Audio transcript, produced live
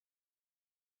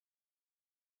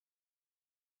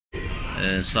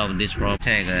solve this problem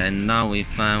tag, and now we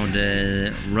found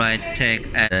the right tag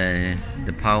at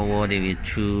the power voltage is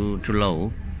too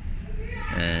low,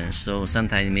 so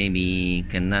sometimes maybe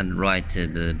cannot write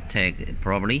the tag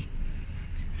properly.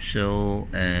 So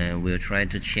we'll try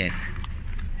to check.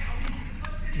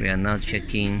 We are now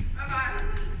checking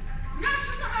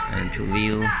and to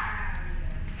view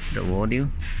the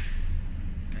volume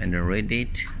and read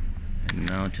it, and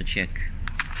now to check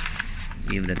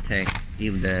if the tag,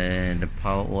 if the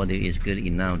power audio is good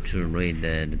enough to read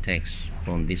the text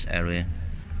from this area.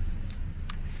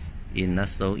 It's not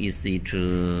so easy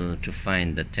to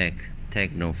find the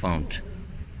tag not found.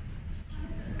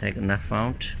 Tag not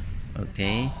found.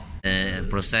 Okay.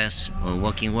 Process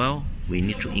working well. We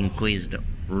need to increase the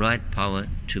write power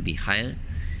to be higher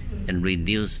and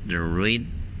reduce the read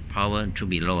power to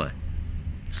be lower.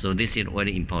 So this is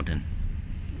very important.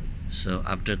 So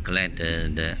after collect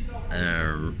the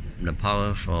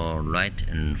power for write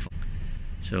and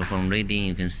so from reading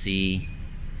you can see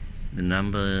the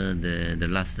number, the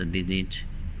last digit.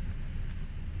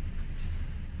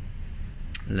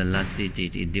 The last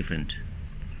digit is different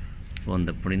from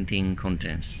the printing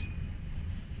contents.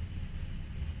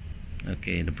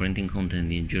 Okay, the printing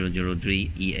content is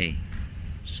 003 EA,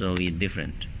 so it's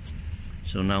different.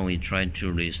 So now we try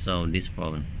to resolve this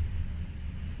problem.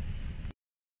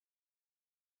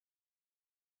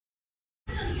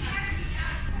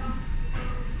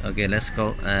 Okay, let's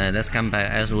go. Let's come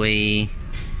back. As we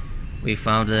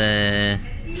found the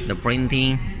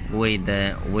printing with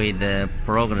the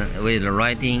program, with the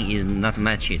writing is not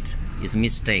matched. It's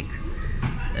mistake.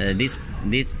 This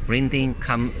printing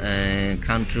come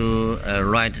to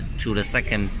write to the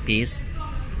second piece.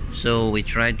 So we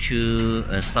try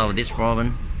to solve this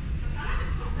problem.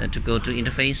 To go to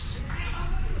interface,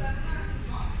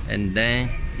 and then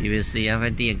you will see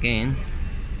RFID again.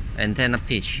 Antenna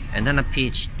pitch. Antenna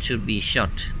pitch should be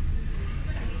short.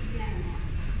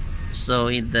 So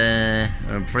in the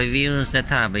preview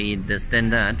setup is the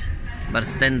standard, but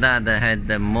standard had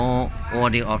the more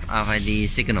audio of RFID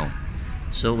signal.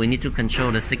 So we need to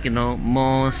control the signal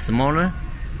more smaller,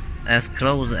 as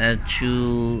close as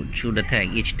to the tag,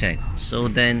 each tag. So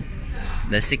then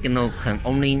the signal can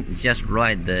only just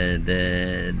write the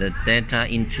data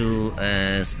into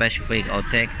a specific or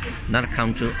tag, not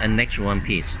come to a next one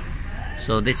piece.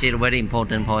 So this is a very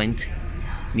important point.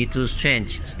 Need to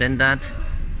change standard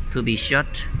to be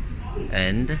short,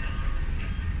 and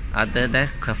after that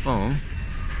conform,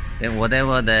 then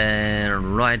whatever the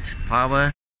write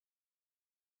power,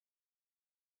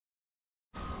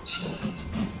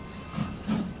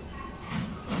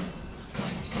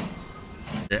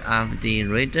 the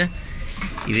RFID reader,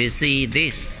 you will see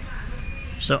this.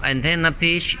 So antenna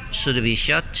pitch should be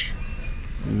short,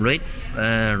 write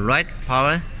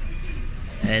power,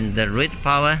 and the read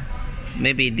power,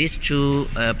 maybe these two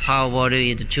power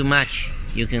value is too much.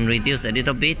 You can reduce a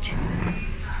little bit.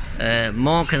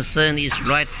 More concern is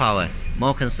write power.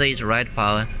 More concern is write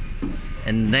power,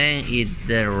 and then it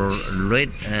the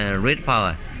read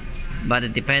power. But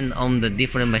it depends on the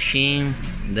different machine.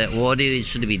 The audio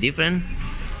should be different.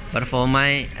 But for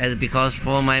my, because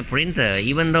for my printer,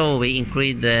 even though we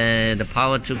increase the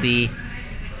power to be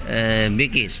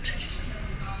biggest,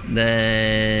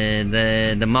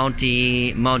 the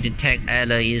multi-tag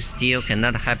error is still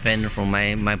cannot happen from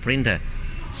my printer.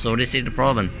 So this is the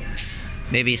problem.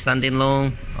 Maybe something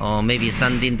wrong, or maybe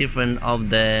something different of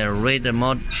the reader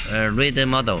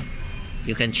model.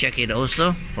 You can check it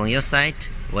also from your site,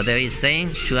 whatever it's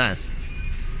saying to us.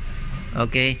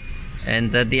 Okay.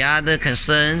 And the other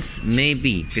concerns may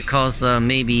be because of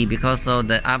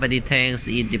the RFID tags.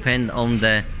 It depends on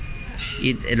the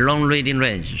long reading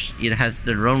range. It has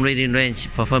the long reading range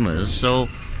performance. So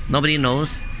nobody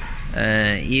knows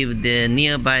if the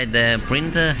nearby the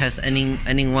printer has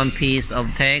any one piece of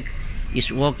tag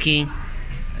is working.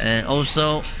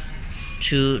 Also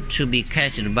to be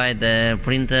cached by the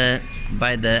printer,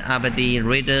 by the RFID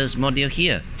readers module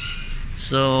here.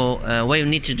 So what you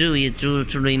need to do is to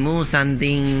remove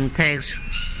something text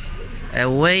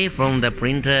away from the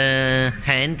printer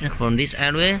hand, from this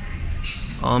area,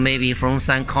 or maybe from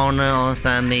some corner, or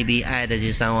some maybe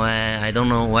added somewhere, I don't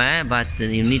know where, but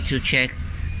you need to check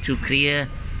to clear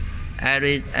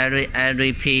every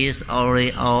piece or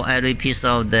every piece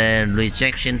of the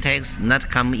rejection text not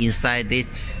come inside this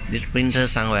printer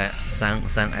somewhere,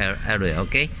 some area.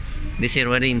 Okay, this is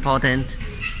very important.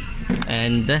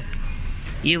 And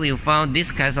if you found this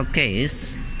kind of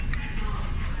case,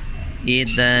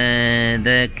 if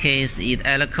the case is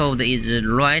error code is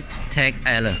right tag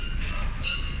error,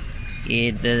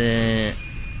 it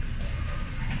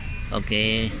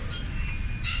okay,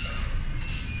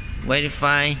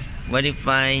 verify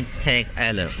tag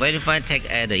error. Verify tag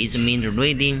error is mean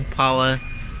reading power,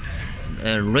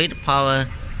 read power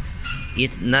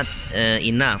is not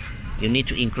enough. You need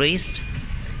to increase,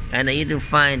 and if you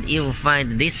find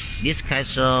this kind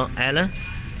of error,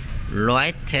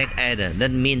 write tag error.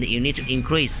 That means you need to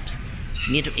increase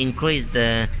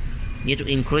the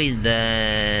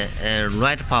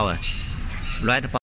write power.